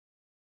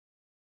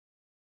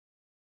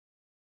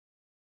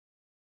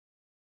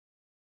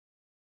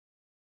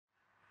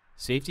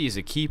Safety is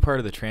a key part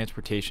of the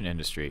transportation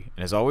industry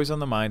and is always on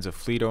the minds of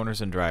fleet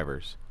owners and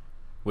drivers.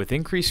 With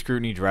increased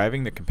scrutiny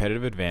driving the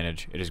competitive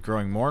advantage, it is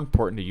growing more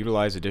important to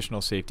utilize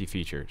additional safety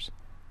features.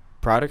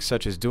 Products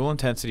such as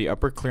dual-intensity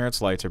upper clearance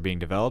lights are being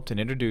developed and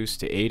introduced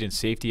to aid in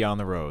safety on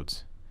the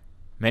roads.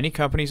 Many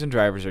companies and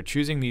drivers are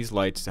choosing these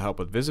lights to help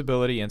with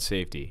visibility and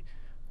safety.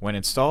 When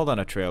installed on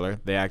a trailer,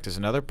 they act as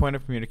another point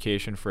of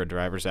communication for a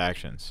driver's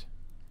actions.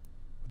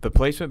 With the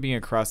placement being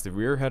across the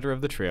rear header of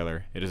the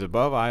trailer, it is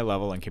above eye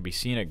level and can be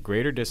seen at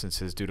greater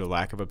distances due to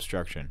lack of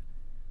obstruction.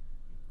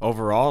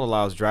 Overall, it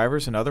allows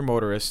drivers and other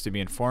motorists to be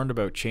informed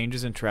about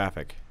changes in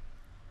traffic.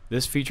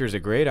 This feature is a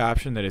great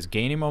option that is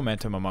gaining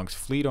momentum amongst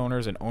fleet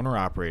owners and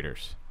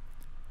owner-operators.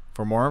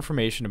 For more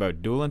information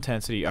about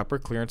dual-intensity upper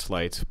clearance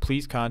lights,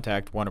 please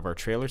contact one of our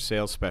trailer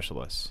sales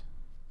specialists.